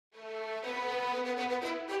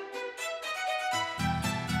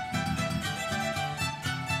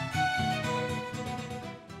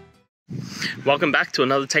Welcome back to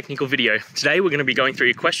another technical video. Today we're going to be going through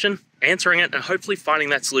your question, answering it, and hopefully finding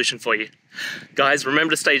that solution for you. Guys,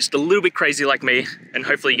 remember to stay just a little bit crazy like me, and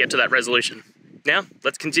hopefully you get to that resolution. Now,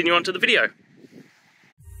 let's continue on to the video.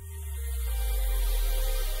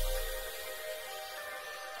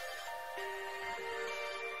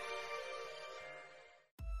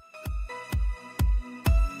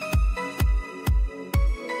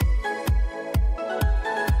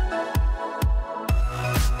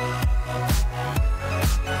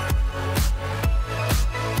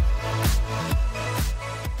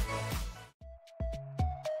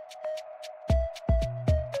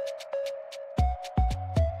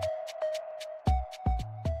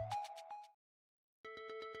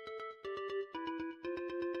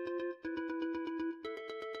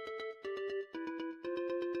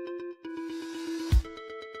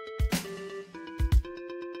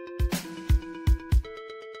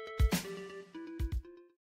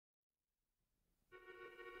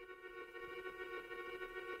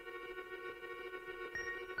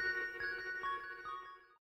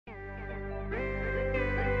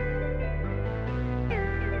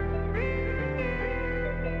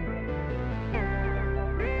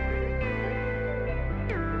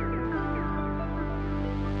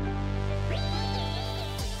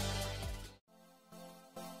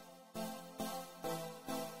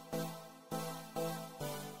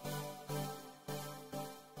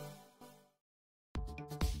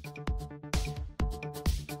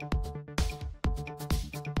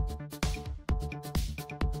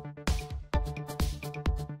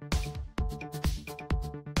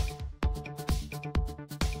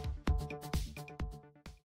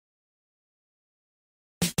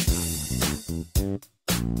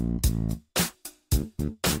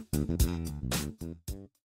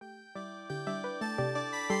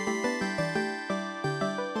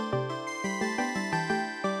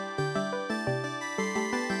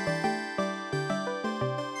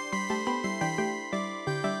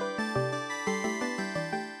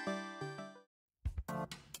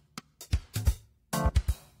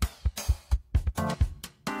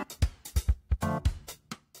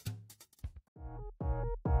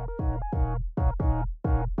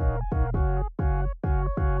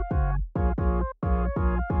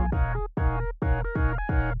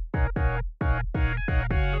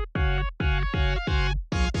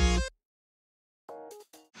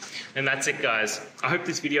 And that's it, guys. I hope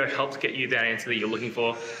this video helped get you that answer that you're looking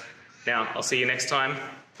for. Now, I'll see you next time.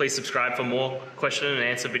 Please subscribe for more question and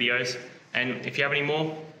answer videos. And if you have any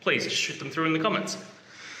more, please shoot them through in the comments.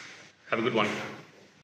 Have a good one.